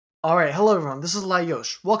Alright, hello everyone, this is Lye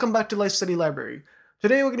Yosh. Welcome back to Life Study Library.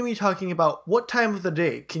 Today we're going to be talking about what time of the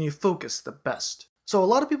day can you focus the best. So a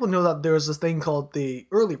lot of people know that there's this thing called the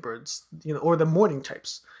early birds, or the morning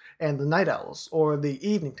types, and the night owls, or the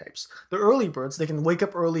evening types. The early birds, they can wake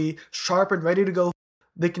up early, sharp and ready to go.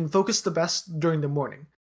 They can focus the best during the morning.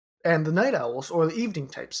 And the night owls, or the evening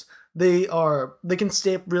types, they can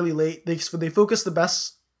stay up really late. They focus the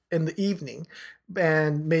best in the evening,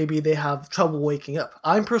 and maybe they have trouble waking up.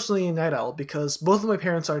 I'm personally a night owl because both of my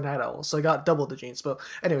parents are night owls, so I got double the genes. But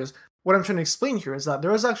anyways, what I'm trying to explain here is that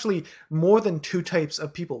there is actually more than two types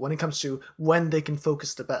of people when it comes to when they can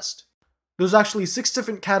focus the best. There's actually 6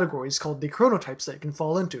 different categories called the chronotypes that you can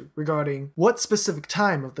fall into regarding what specific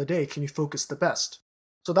time of the day can you focus the best.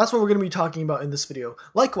 So that's what we're going to be talking about in this video.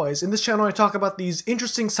 Likewise, in this channel I talk about these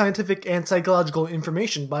interesting scientific and psychological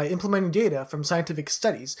information by implementing data from scientific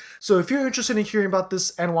studies. So if you're interested in hearing about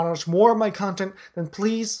this and want to watch more of my content, then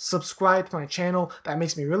please subscribe to my channel. That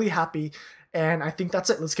makes me really happy. And I think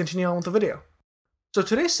that's it. Let's continue on with the video. So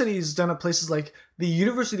today's study is done at places like the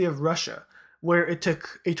University of Russia, where it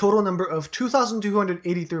took a total number of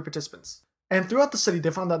 2,283 participants. And throughout the study,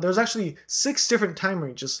 they found that there's actually 6 different time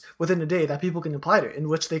ranges within a day that people can apply to, in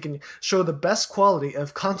which they can show the best quality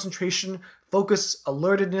of concentration, focus,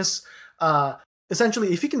 alertedness.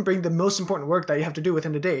 Essentially, if you can bring the most important work that you have to do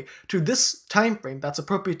within a day to this time frame that's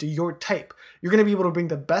appropriate to your type, you're going to be able to bring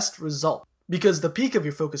the best result, because the peak of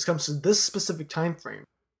your focus comes to this specific time frame.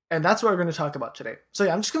 And that's what we're going to talk about today. So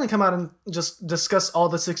yeah, I'm just going to come out and just discuss all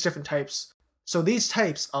the 6 different types. So these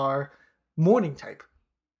types are morning type,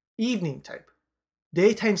 evening type,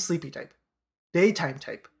 daytime sleepy type, daytime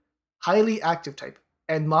type, highly active type,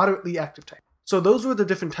 and moderately active type. So those were the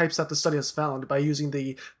different types that the study has found by using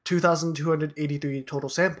the 2,283 total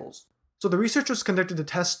samples. So the researchers conducted the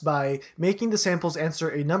test by making the samples answer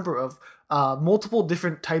a number of multiple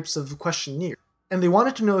different types of questionnaire. And they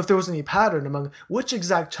wanted to know if there was any pattern among which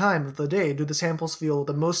exact time of the day do the samples feel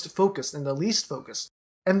the most focused and the least focused.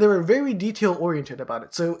 And they were very detail-oriented about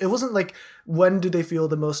it. So it wasn't like when do they feel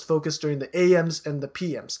the most focused during the AMs and the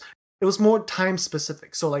PMs. It was more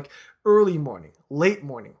time-specific. So like early morning, late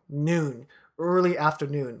morning, noon, early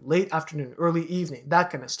afternoon, late afternoon, early evening,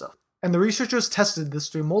 that kind of stuff. And the researchers tested this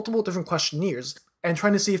through multiple different questionnaires and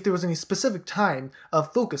trying to see if there was any specific time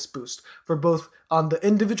of focus boost for both on the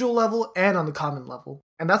individual level and on the common level.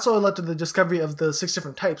 And that's what led to the discovery of the 6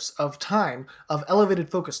 different types of time of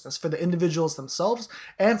elevated focusedness for the individuals themselves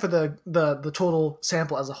and for the total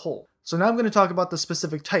sample as a whole. So now I'm going to talk about the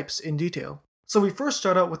specific types in detail. So we first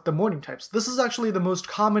start out with the morning types. This is actually the most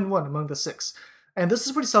common one among the 6. And this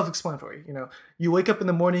is pretty self-explanatory. You wake up in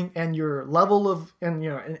the morning and your level of,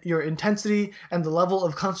 your intensity and the level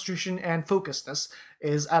of concentration and focusedness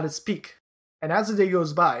is at its peak. And as the day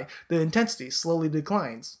goes by, the intensity slowly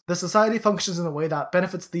declines. The society functions in a way that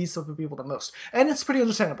benefits these type of people the most. And it's pretty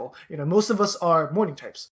understandable. Most of us are morning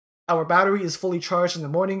types. Our battery is fully charged in the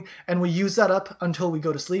morning, and we use that up until we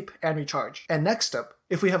go to sleep and recharge. And next up,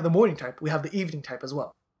 if we have the morning type, we have the evening type as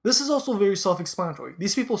well. This is also very self-explanatory.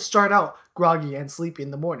 These people start out groggy and sleepy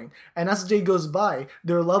in the morning, and as the day goes by,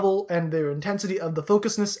 their level and their intensity of the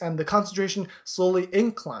focusedness and the concentration slowly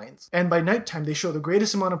inclines, and by nighttime they show the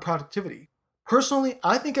greatest amount of productivity. Personally,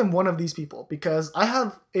 I think I'm one of these people because I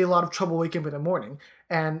have a lot of trouble waking up in the morning,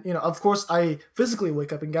 and of course I physically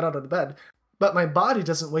wake up and get out of the bed, but my body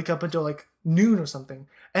doesn't wake up until like noon or something,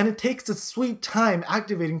 and it takes its sweet time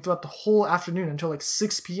activating throughout the whole afternoon until like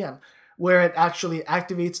 6 p.m. where it actually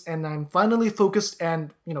activates and I'm finally focused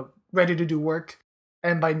and, ready to do work.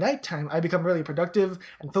 And by nighttime, I become really productive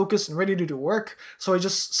and focused and ready to do work. So I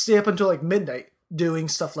just stay up until like midnight doing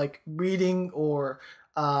stuff like reading or,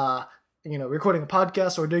 recording a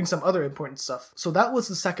podcast or doing some other important stuff. So that was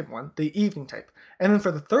the second one, the evening type. And then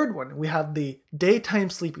for the third one, we have the daytime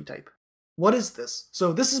sleepy type. What is this?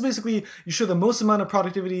 So this is basically you show the most amount of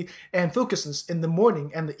productivity and focusedness in the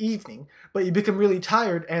morning and the evening, but you become really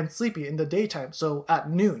tired and sleepy in the daytime, so at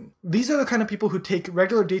noon. These are the kind of people who take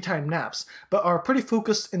regular daytime naps, but are pretty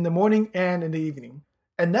focused in the morning and in the evening.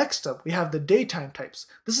 And next up, we have the daytime types.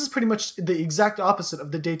 This is pretty much the exact opposite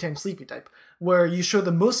of the daytime sleepy type, where you show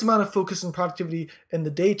the most amount of focus and productivity in the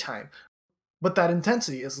daytime, but that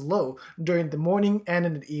intensity is low during the morning and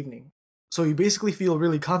in the evening. So you basically feel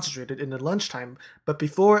really concentrated in the lunchtime, but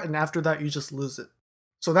before and after that you just lose it.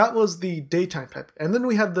 So that was the daytime type. And then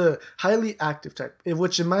we have the highly active type,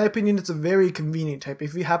 which in my opinion is a very convenient type.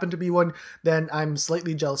 If you happen to be one, then I'm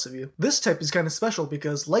slightly jealous of you. This type is kind of special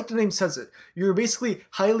because, like the name says it, you're basically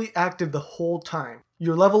highly active the whole time.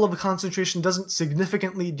 Your level of concentration doesn't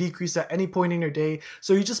significantly decrease at any point in your day,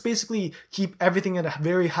 so you just basically keep everything at a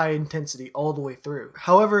very high intensity all the way through.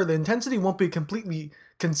 However, the intensity won't be completely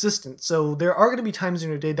consistent, so there are going to be times in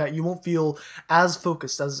your day that you won't feel as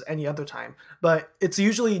focused as any other time, but it's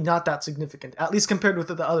usually not that significant, at least compared with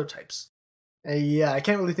the other types. Yeah, I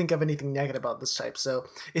can't really think of anything negative about this type, so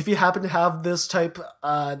if you happen to have this type,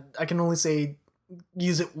 I can only say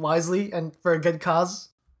use it wisely and for a good cause.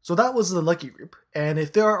 So that was the lucky group, and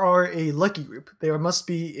if there are a lucky group, there must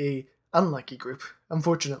be a unlucky group,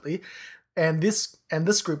 unfortunately, and this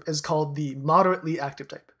group is called the moderately active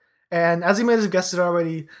type. And as you might have guessed it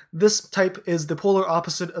already, this type is the polar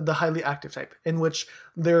opposite of the highly active type, in which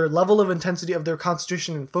their level of intensity of their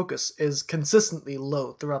concentration and focus is consistently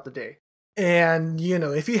low throughout the day. And,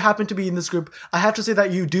 if you happen to be in this group, I have to say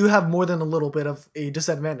that you do have more than a little bit of a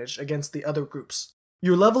disadvantage against the other groups.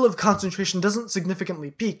 Your level of concentration doesn't significantly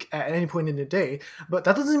peak at any point in the day, but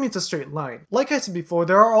that doesn't mean it's a straight line. Like I said before,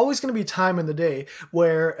 there are always going to be time in the day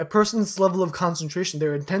where a person's level of concentration,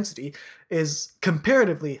 their intensity, is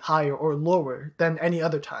comparatively higher or lower than any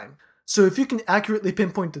other time. So if you can accurately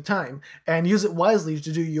pinpoint the time and use it wisely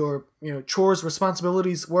to do your chores,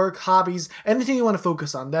 responsibilities, work, hobbies, anything you want to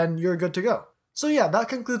focus on, then you're good to go. So yeah, that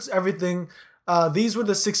concludes everything. These were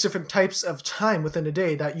the 6 different types of time within a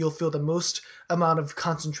day that you'll feel the most amount of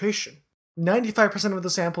concentration. 95% of the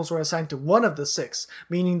samples were assigned to one of the 6,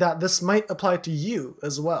 meaning that this might apply to you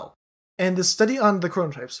as well. And the study on the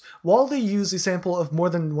chronotypes, while they use a sample of more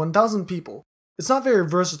than 1,000 people, it's not very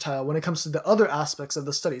versatile when it comes to the other aspects of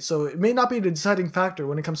the study, so it may not be the deciding factor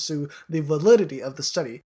when it comes to the validity of the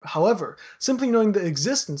study. However, simply knowing the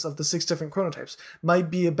existence of the 6 different chronotypes might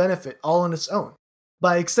be a benefit all on its own.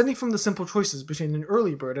 By extending from the simple choices between an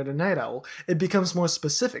early bird and a night owl, it becomes more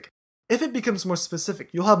specific. If it becomes more specific,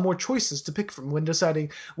 you'll have more choices to pick from when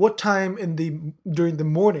deciding what time during the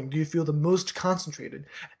morning do you feel the most concentrated,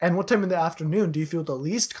 and what time in the afternoon do you feel the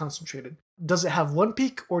least concentrated. Does it have 1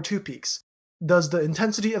 peak or 2 peaks? Does the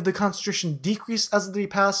intensity of the concentration decrease as the day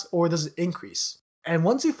passes, or does it increase? And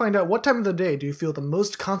once you find out what time of the day do you feel the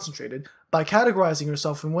most concentrated, by categorizing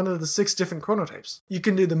yourself in one of the 6 different chronotypes, you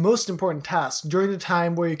can do the most important task during the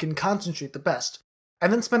time where you can concentrate the best,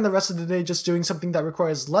 and then spend the rest of the day just doing something that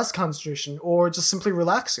requires less concentration or just simply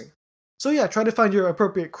relaxing. So yeah, try to find your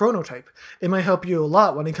appropriate chronotype. It might help you a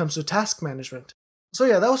lot when it comes to task management. So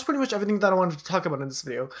yeah, that was pretty much everything that I wanted to talk about in this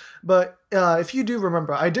video, but if you do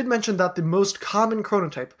remember, I did mention that the most common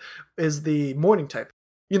chronotype is the morning type.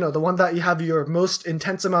 The one that you have your most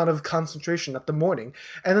intense amount of concentration at the morning,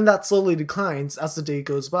 and then that slowly declines as the day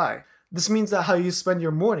goes by. This means that how you spend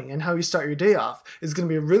your morning and how you start your day off is going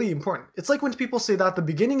to be really important. It's like when people say that the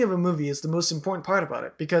beginning of a movie is the most important part about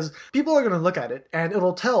it, because people are going to look at it and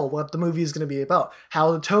it'll tell what the movie is going to be about,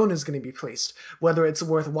 how the tone is going to be placed, whether it's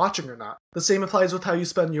worth watching or not. The same applies with how you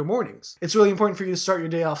spend your mornings. It's really important for you to start your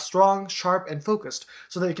day off strong, sharp, and focused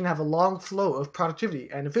so that you can have a long flow of productivity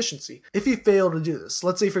and efficiency. If you fail to do this,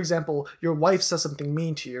 let's say for example, your wife says something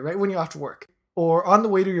mean to you right when you're off to work, or on the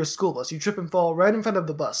way to your school bus, you trip and fall right in front of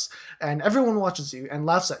the bus, and everyone watches you and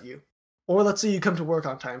laughs at you. Or let's say you come to work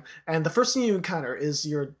on time, and the first thing you encounter is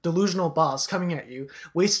your delusional boss coming at you,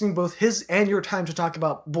 wasting both his and your time to talk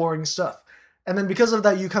about boring stuff. And then because of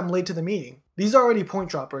that, you come late to the meeting. These are already point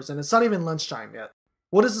droppers, and it's not even lunchtime yet.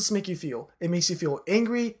 What does this make you feel? It makes you feel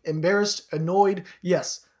angry, embarrassed, annoyed.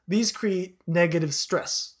 Yes, these create negative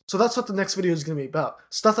stress. So that's what the next video is going to be about.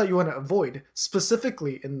 Stuff that you want to avoid,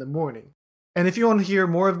 specifically in the morning. And if you want to hear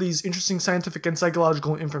more of these interesting scientific and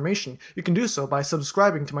psychological information, you can do so by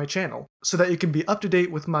subscribing to my channel, so that you can be up to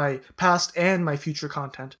date with my past and my future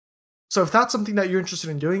content. So if that's something that you're interested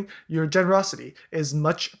in doing, your generosity is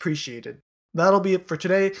much appreciated. That'll be it for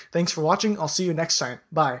today. Thanks for watching. I'll see you next time.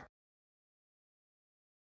 Bye.